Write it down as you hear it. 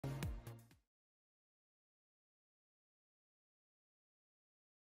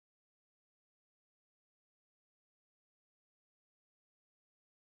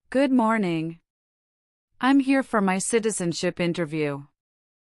Good morning. I'm here for my citizenship interview.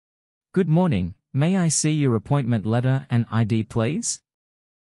 Good morning. May I see your appointment letter and ID, please?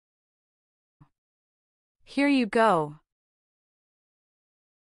 Here you go.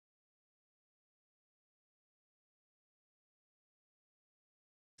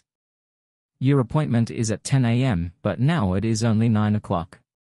 Your appointment is at 10 a.m., but now it is only 9 o'clock.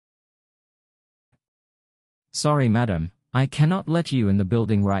 Sorry, madam, I cannot let you in the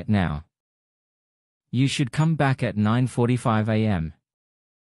building right now. You should come back at 9:45 a.m.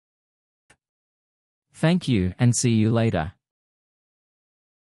 Thank you and see you later.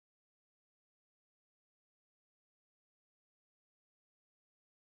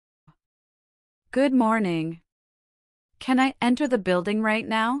 Good morning. Can I enter the building right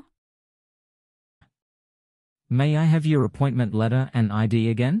now? May I have your appointment letter and ID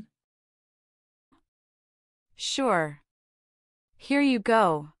again? Sure. Here you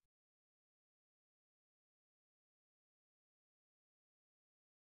go.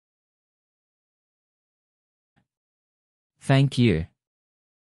 Thank you.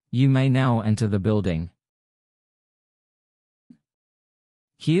 You may now enter the building.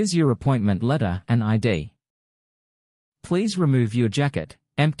 Here's your appointment letter and ID. Please remove your jacket,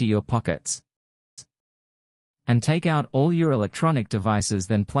 empty your pockets, and take out all your electronic devices,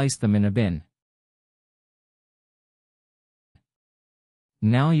 then place them in a bin.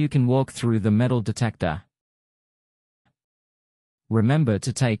 Now you can walk through the metal detector. Remember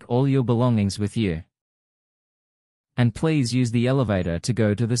to take all your belongings with you. And please use the elevator to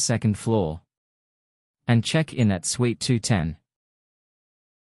go to the second floor. And check in at Suite 210.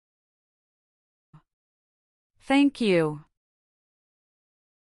 Thank you.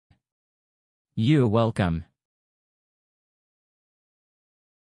 You're welcome.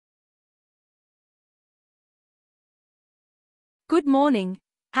 Good morning.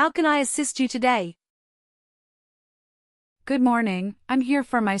 How can I assist you today? Good morning. I'm here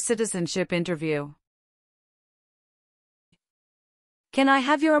for my citizenship interview. Can I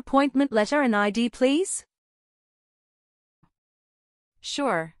have your appointment letter and ID, please?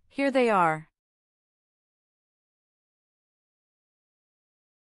 Sure, here they are.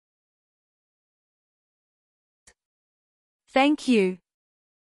 Thank you.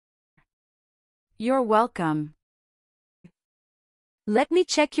 You're welcome. Let me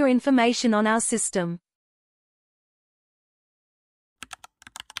check your information on our system.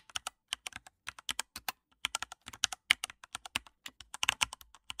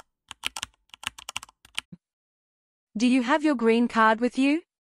 Do you have your green card with you?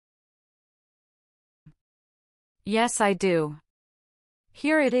 Yes, I do.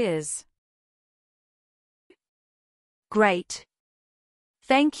 Here it is. Great.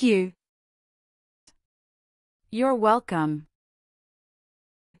 Thank you. You're welcome.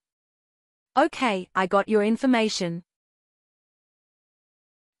 Okay, I got your information.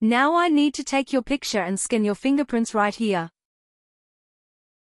 Now I need to take your picture and scan your fingerprints right here.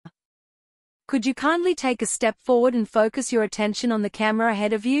 Could you kindly take a step forward and focus your attention on the camera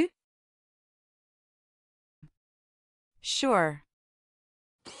ahead of you? Sure.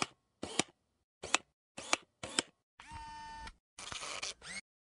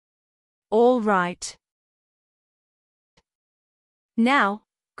 All right. Now,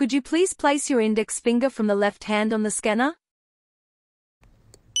 could you please place your index finger from the left hand on the scanner?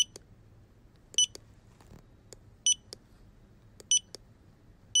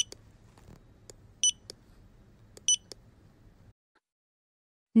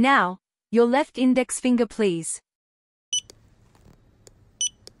 Now, your left index finger, please.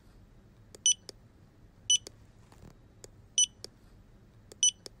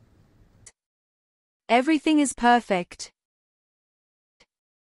 Everything is perfect.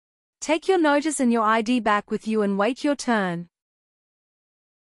 Take your notice and your ID back with you and wait your turn.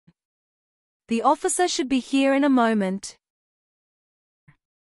 The officer should be here in a moment.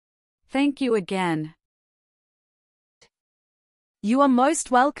 Thank you again. You are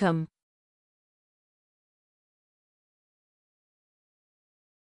most welcome.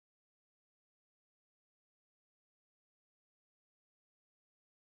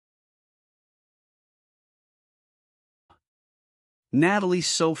 Natalie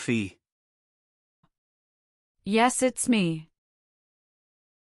Sophie. Yes, it's me.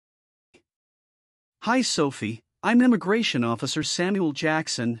 Hi Sophie, I'm Immigration Officer Samuel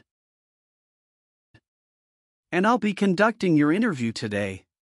Jackson, and I'll be conducting your interview today.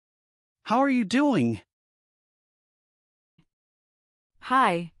 How are you doing?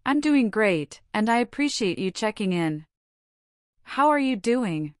 Hi, I'm doing great, and I appreciate you checking in. How are you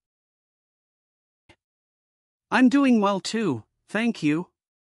doing? I'm doing well too, thank you.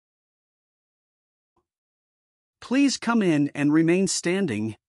 Please come in and remain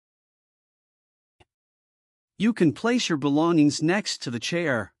standing. You can place your belongings next to the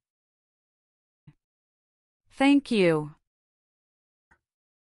chair. Thank you.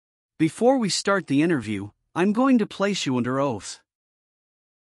 Before we start the interview, I'm going to place you under oath.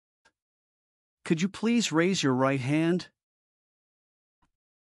 Could you please raise your right hand?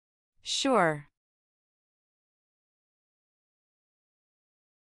 Sure.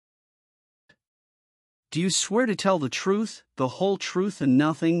 Do you swear to tell the truth, the whole truth, and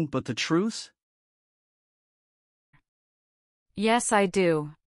nothing but the truth? Yes, I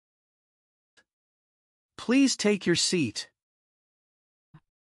do. Please take your seat.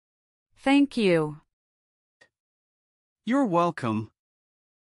 Thank you. You're welcome.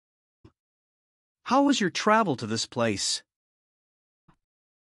 How was your travel to this place?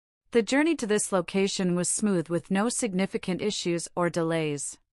 The journey to this location was smooth with no significant issues or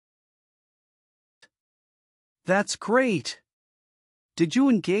delays. That's great. Did you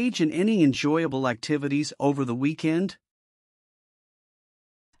engage in any enjoyable activities over the weekend?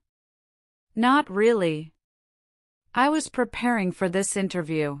 Not really. I was preparing for this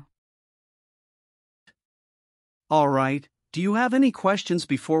interview. All right, do you have any questions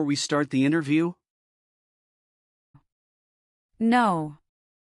before we start the interview? No.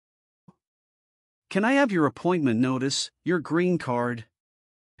 Can I have your appointment notice, your green card,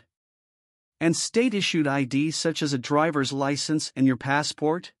 and state-issued ID such as a driver's license and your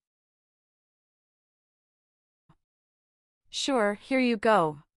passport? Sure, here you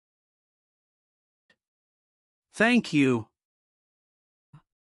go. Thank you.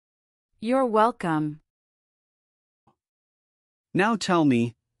 You're welcome. Now tell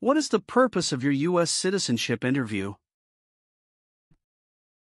me, what is the purpose of your U.S. citizenship interview?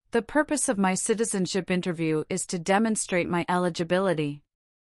 The purpose of my citizenship interview is to demonstrate my eligibility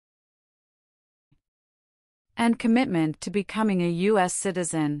and commitment to becoming a U.S.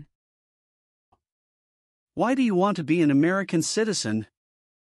 citizen. Why do you want to be an American citizen?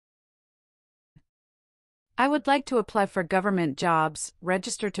 I would like to apply for government jobs,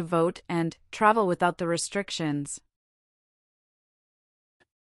 register to vote, and travel without the restrictions.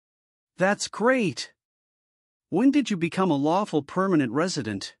 That's great. When did you become a lawful permanent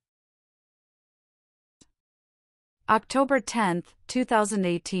resident? October 10,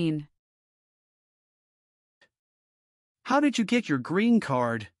 2018. How did you get your green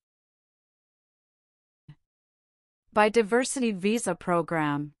card? By Diversity Visa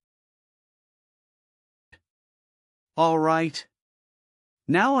Program. All right.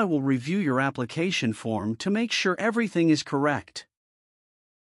 Now I will review your application form to make sure everything is correct.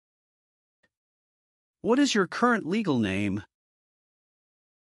 What is your current legal name?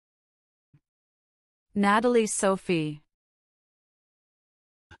 Natalie Sophie.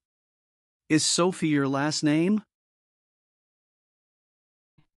 Is Sophie your last name?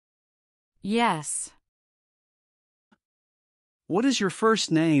 Yes. What is your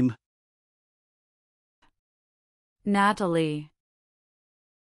first name? Natalie.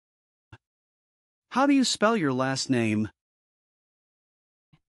 How do you spell your last name?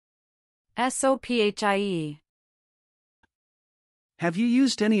 Sophie. Have you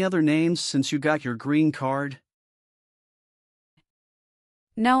used any other names since you got your green card?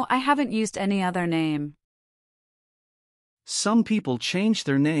 No, I haven't used any other name. Some people change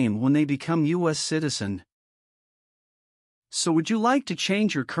their name when they become U.S. citizen. So would you like to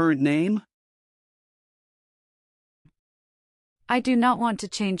change your current name? I do not want to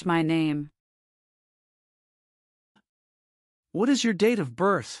change my name. What is your date of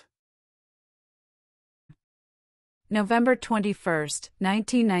birth? November 21st,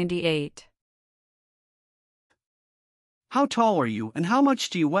 1998. How tall are you and how much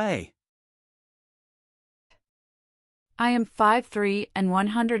do you weigh? I am 5'3" and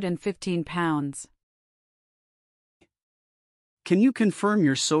 115 pounds. Can you confirm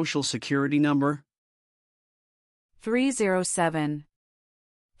your social security number? 307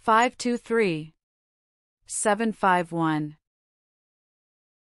 523 751.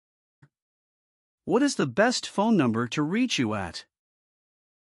 What is the best phone number to reach you at?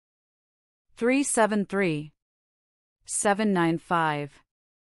 373 795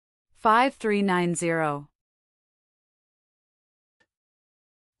 5390.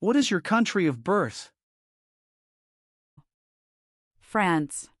 What is your country of birth?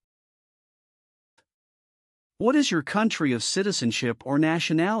 France. What is your country of citizenship or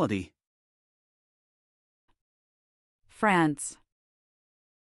nationality? France.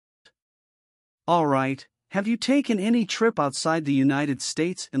 All right. Have you taken any trip outside the United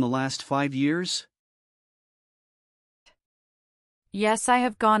States in the last 5 years? Yes, I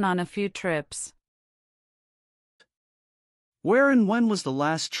have gone on a few trips. Where and when was the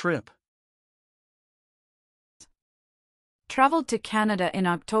last trip? Traveled to Canada in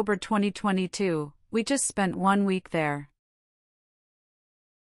October 2022. We just spent 1 week there.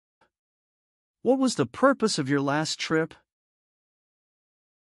 What was the purpose of your last trip?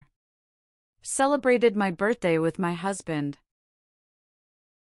 Celebrated my birthday with my husband.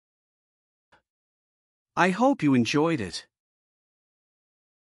 I hope you enjoyed it.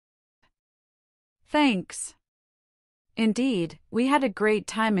 Thanks. Indeed, we had a great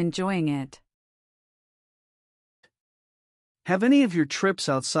time enjoying it. Have any of your trips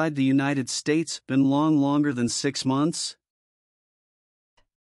outside the United States been longer than 6 months?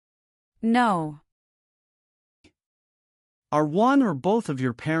 No. Are one or both of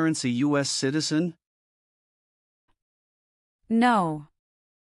your parents a U.S. citizen? No.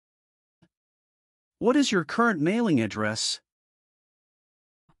 What is your current mailing address?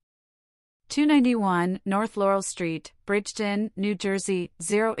 291 North Laurel Street, Bridgeton, New Jersey,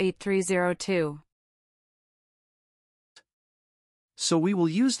 08302. So we will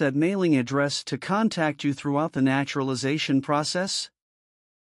use that mailing address to contact you throughout the naturalization process?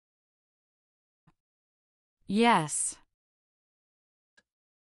 Yes.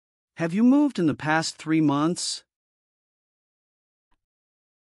 Have you moved in the past 3 months?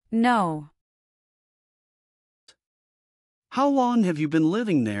 No. How long have you been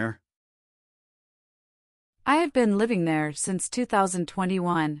living there? I have been living there since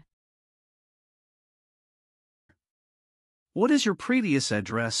 2021. What is your previous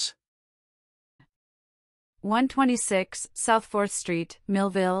address? 126 South 4th Street,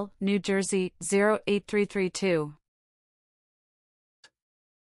 Millville, New Jersey, 08332.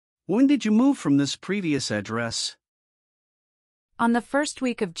 When did you move from this previous address? On the first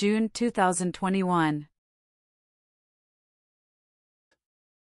week of June 2021.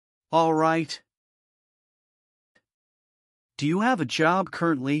 All right. Do you have a job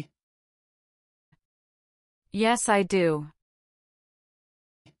currently? Yes, I do.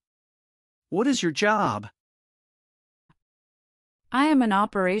 What is your job? I am an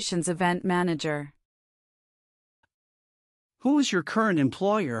operations event manager. Who is your current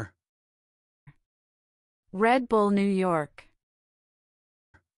employer? Red Bull, New York.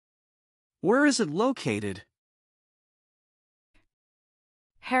 Where is it located?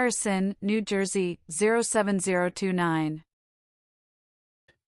 Harrison, New Jersey, 07029.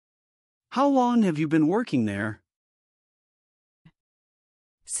 How long have you been working there?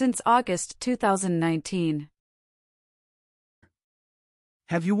 Since August 2019.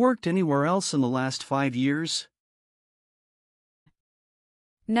 Have you worked anywhere else in the last 5 years?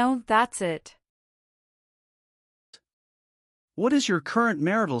 No, that's it. What is your current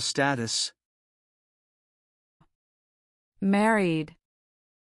marital status? Married.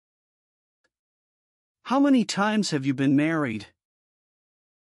 How many times have you been married?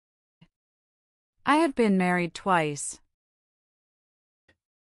 I have been married twice.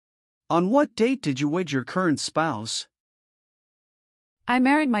 On what date did you wed your current spouse? I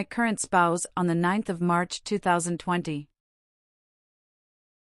married my current spouse on the 9th of March 2020.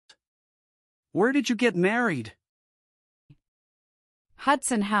 Where did you get married?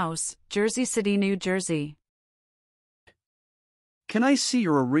 Hudson House, Jersey City, New Jersey. Can I see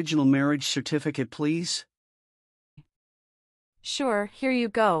your original marriage certificate, please? Sure, here you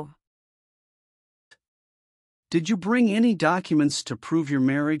go. Did you bring any documents to prove your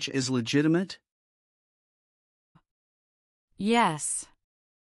marriage is legitimate? Yes.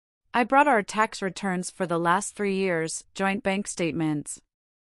 I brought our tax returns for the last 3 years, joint bank statements.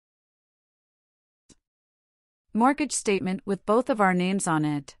 Mortgage statement with both of our names on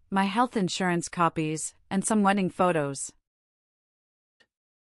it, my health insurance copies, and some wedding photos.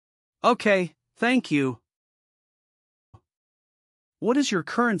 Okay, thank you. What is your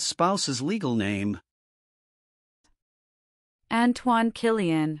current spouse's legal name? Antoine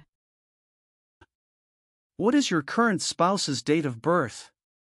Killian. What is your current spouse's date of birth?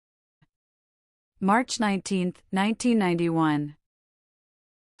 March 19, 1991.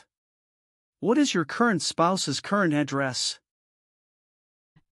 What is your current spouse's current address?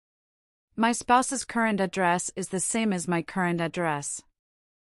 My spouse's current address is the same as my current address.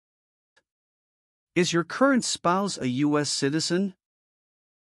 Is your current spouse a U.S. citizen?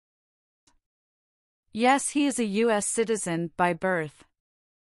 Yes, he is a U.S. citizen by birth.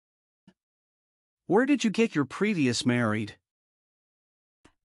 Where did you get your previous married?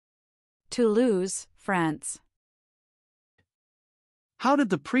 Toulouse, France. How did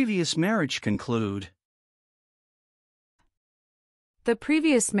the previous marriage conclude? The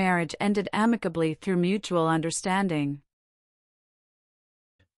previous marriage ended amicably through mutual understanding.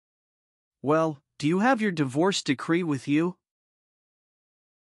 Well, do you have your divorce decree with you?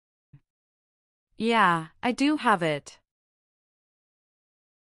 Yeah, I do have it.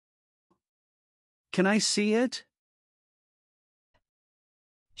 Can I see it?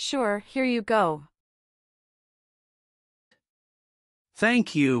 Sure, here you go.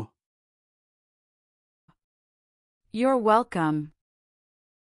 Thank you. You're welcome.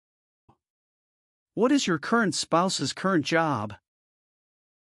 What is your current spouse's current job?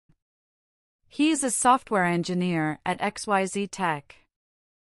 He's a software engineer at XYZ Tech.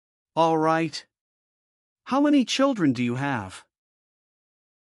 All right. How many children do you have?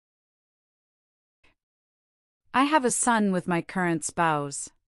 I have a son with my current spouse.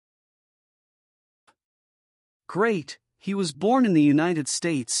 Great. He was born in the United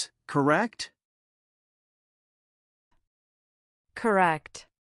States, correct? Correct.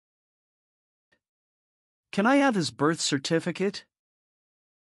 Can I have his birth certificate?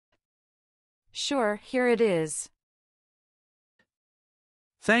 Sure, here it is.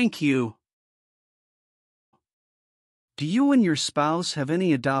 Thank you. Do you and your spouse have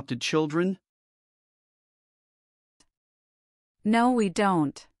any adopted children? No, we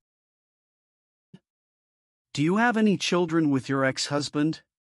don't. Do you have any children with your ex-husband?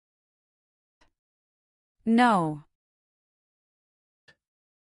 No.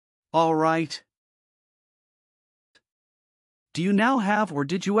 All right. Do you now have or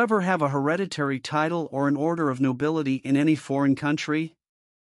did you ever have a hereditary title or an order of nobility in any foreign country?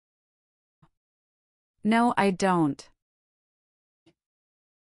 No, I don't.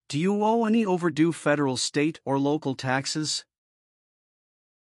 Do you owe any overdue federal, state, or local taxes?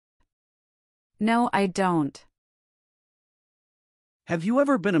 No, I don't. Have you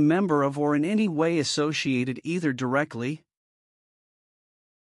ever been a member of or in any way associated either directly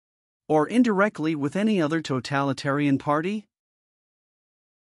or indirectly with any other totalitarian party?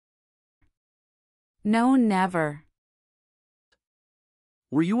 No, never.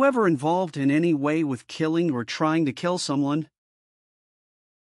 Were you ever involved in any way with killing or trying to kill someone?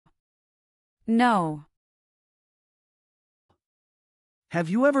 No. Have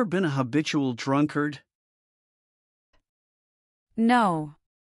you ever been a habitual drunkard? No.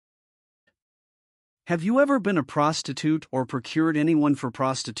 Have you ever been a prostitute or procured anyone for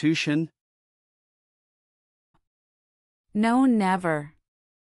prostitution? No, never.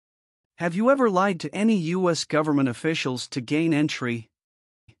 Have you ever lied to any U.S. government officials to gain entry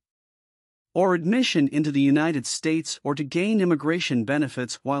or admission into the United States or to gain immigration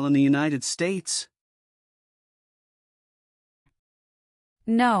benefits while in the United States?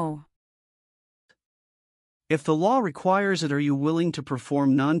 No. If the law requires it, are you willing to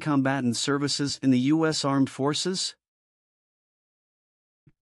perform non-combatant services in the U.S. Armed Forces?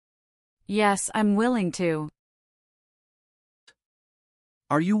 Yes, I'm willing to.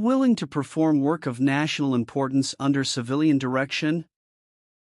 Are you willing to perform work of national importance under civilian direction?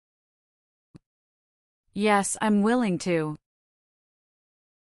 Yes, I'm willing to.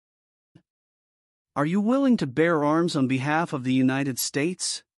 Are you willing to bear arms on behalf of the United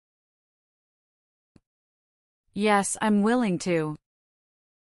States? Yes, I'm willing to.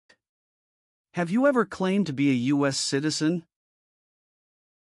 Have you ever claimed to be a U.S. citizen?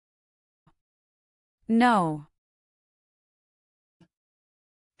 No.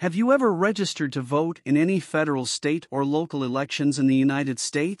 Have you ever registered to vote in any federal, state, or local elections in the United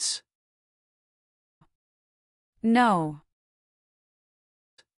States? No.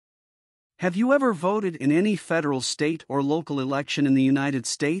 Have you ever voted in any federal, state, or local election in the United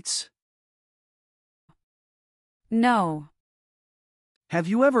States? No. Have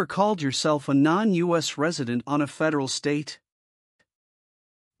you ever called yourself a non-U.S. resident on a federal, state,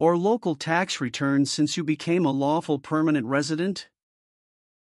 or local tax return since you became a lawful permanent resident?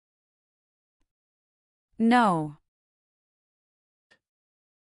 No.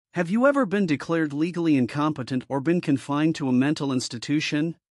 Have you ever been declared legally incompetent or been confined to a mental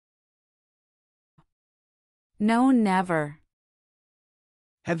institution? No, never.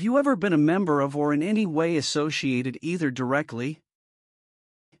 Have you ever been a member of or in any way associated either directly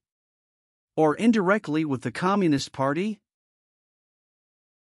or indirectly with the Communist Party?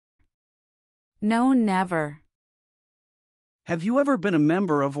 No, never. Have you ever been a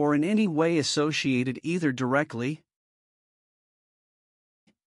member of or in any way associated either directly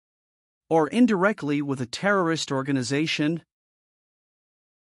or indirectly with a terrorist organization?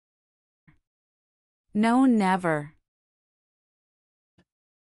 No, never.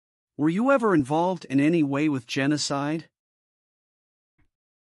 Were you ever involved in any way with genocide?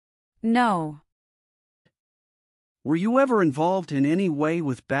 No. Were you ever involved in any way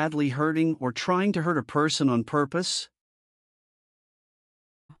with badly hurting or trying to hurt a person on purpose?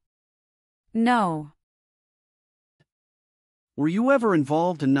 No. Were you ever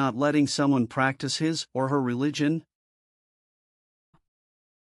involved in not letting someone practice his or her religion?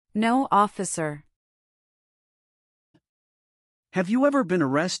 No, officer. Have you ever been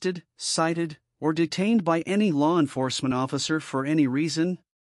arrested, cited, or detained by any law enforcement officer for any reason?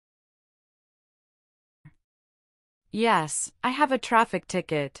 Yes, I have a traffic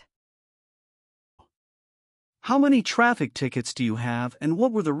ticket. How many traffic tickets do you have, and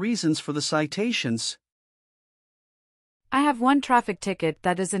what were the reasons for the citations? I have one traffic ticket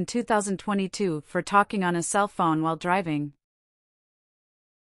that is in 2022 for talking on a cell phone while driving.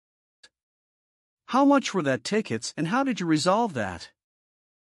 How much were that tickets, and how did you resolve that?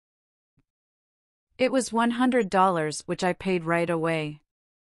 It was $100, which I paid right away.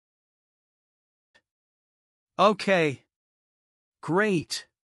 Okay. Great.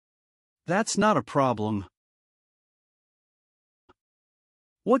 That's not a problem.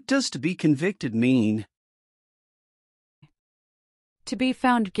 What does to be convicted mean? To be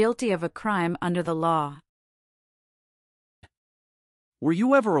found guilty of a crime under the law. Were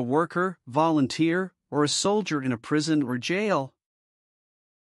you ever a worker, volunteer, or a soldier in a prison or jail?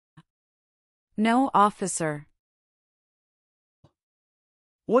 No, officer.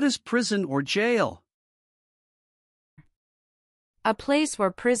 What is prison or jail? A place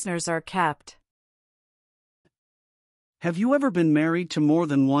where prisoners are kept. Have you ever been married to more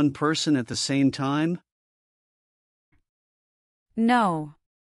than one person at the same time? No.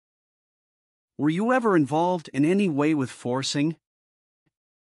 Were you ever involved in any way with forcing?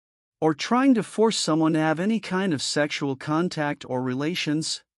 Or trying to force someone to have any kind of sexual contact or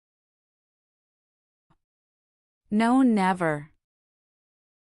relations? No, never.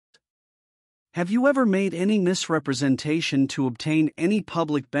 Have you ever made any misrepresentation to obtain any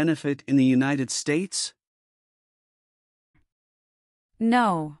public benefit in the United States?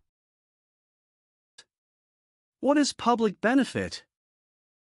 No. What is public benefit?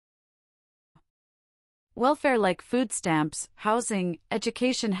 Welfare like food stamps, housing,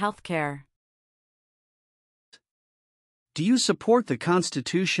 education, healthcare. Do you support the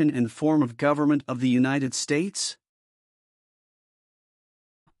Constitution and form of government of the United States?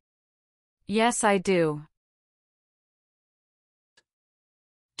 Yes, I do.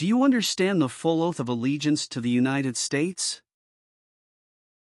 Do you understand the full oath of allegiance to the United States?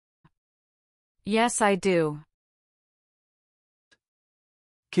 Yes, I do.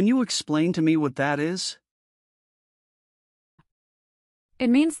 Can you explain to me what that is? It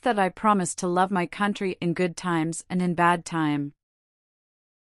means that I promise to love my country in good times and in bad time.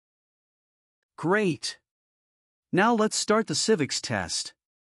 Great. Now let's start the civics test.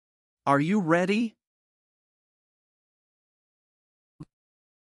 Are you ready?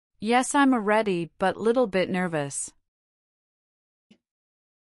 Yes, I'm ready, but little bit nervous.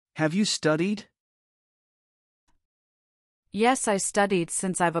 Have you studied? Yes, I studied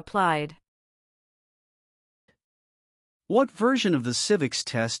since I've applied. What version of the civics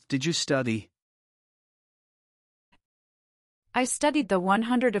test did you study? I studied the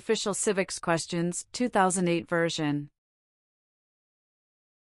 100 Official Civics Questions, 2008 version.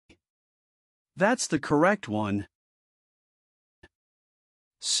 That's the correct one.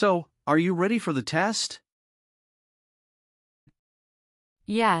 So, are you ready for the test?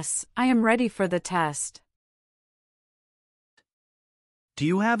 Yes, I am ready for the test. Do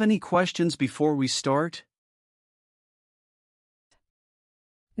you have any questions before we start?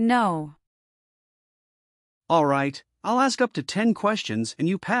 No. All right, I'll ask up to 10 questions and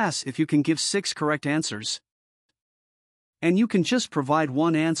you pass if you can give 6 correct answers. And you can just provide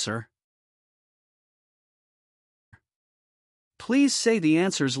one answer. Please say the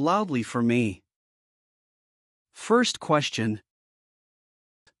answers loudly for me. First question.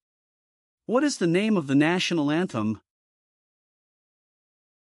 What is the name of the national anthem?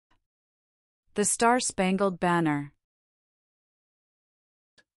 The Star-Spangled Banner.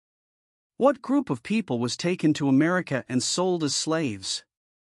 What group of people was taken to America and sold as slaves?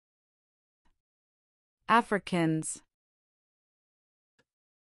 Africans.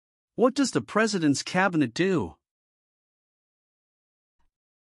 What does the president's cabinet do?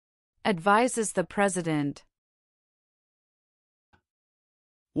 Advises the president.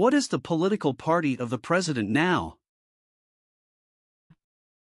 What is the political party of the president now?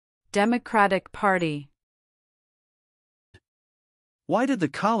 Democratic Party. Why did the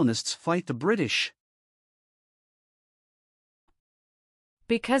colonists fight the British?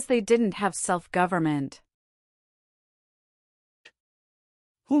 Because they didn't have self-government.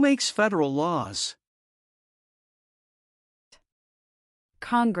 Who makes federal laws?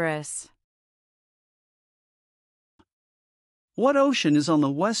 Congress. What ocean is on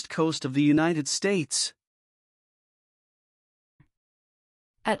the west coast of the United States?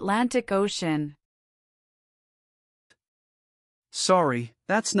 Atlantic Ocean. Sorry,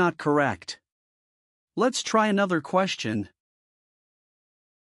 that's not correct. Let's try another question.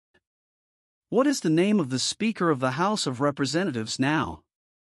 What is the name of the Speaker of the House of Representatives now?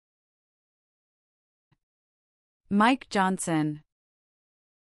 Mike Johnson.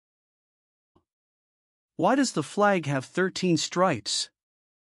 Why does the flag have 13 stripes?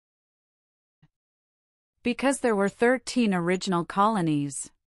 Because there were 13 original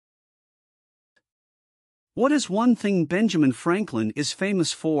colonies. What is one thing Benjamin Franklin is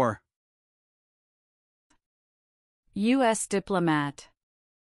famous for? U.S. diplomat.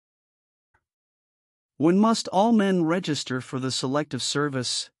 When must all men register for the Selective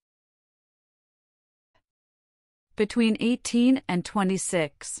Service? Between 18 and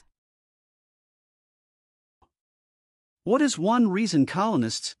 26. What is one reason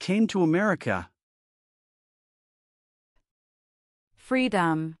colonists came to America?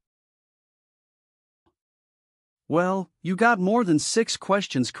 Freedom. Well, you got more than 6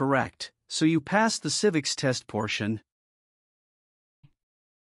 questions correct, so you passed the civics test portion.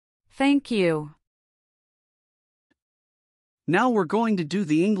 Thank you. Now we're going to do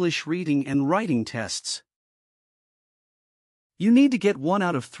the English reading and writing tests. You need to get 1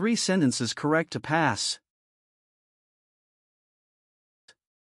 out of 3 sentences correct to pass.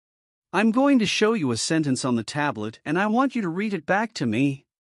 I'm going to show you a sentence on the tablet and I want you to read it back to me.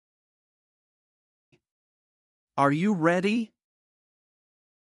 Are you ready?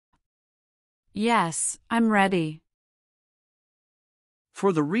 Yes, I'm ready.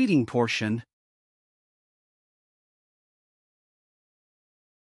 For the reading portion,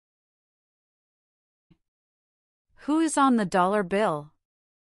 Who is on the dollar bill?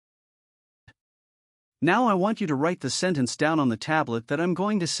 now I want you to write the sentence down on the tablet that I'm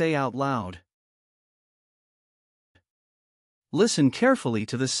going to say out loud. Listen carefully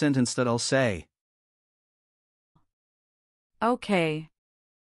to this sentence that I'll say. Okay.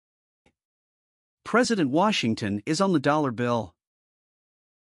 President Washington is on the dollar bill.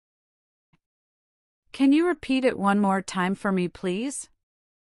 Can you repeat it one more time for me, please?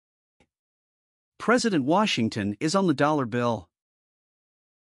 President Washington is on the dollar bill.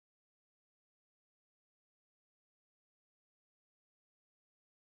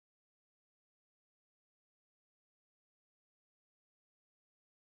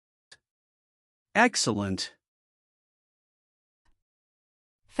 Excellent.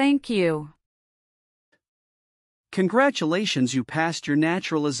 Thank you. Congratulations, you passed your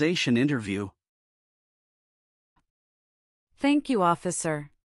naturalization interview. Thank you,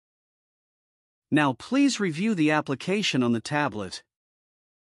 officer. Now please review the application on the tablet.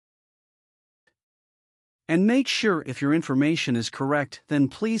 And make sure if your information is correct, then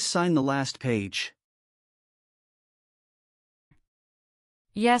please sign the last page.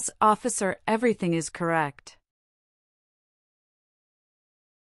 Yes, officer, everything is correct.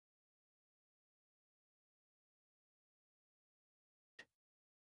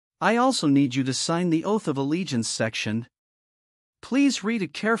 I also need you to sign the Oath of Allegiance section. Please read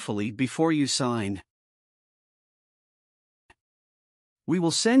it carefully before you sign. We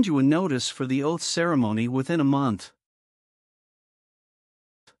will send you a notice for the oath ceremony within a month.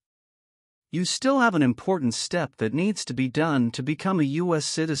 You still have an important step that needs to be done to become a U.S.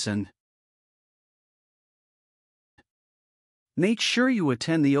 citizen. Make sure you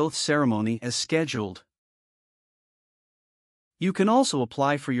attend the oath ceremony as scheduled. You can also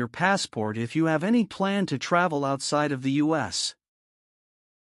apply for your passport if you have any plan to travel outside of the U.S.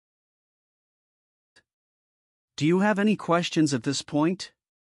 Do you have any questions at this point?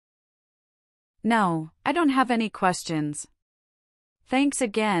 No, I don't have any questions. Thanks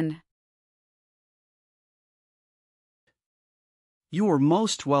again. You are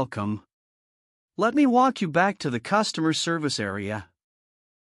most welcome. Let me walk you back to the customer service area.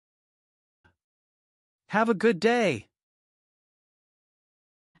 Have a good day.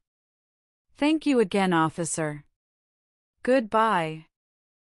 Thank you again, officer. Goodbye.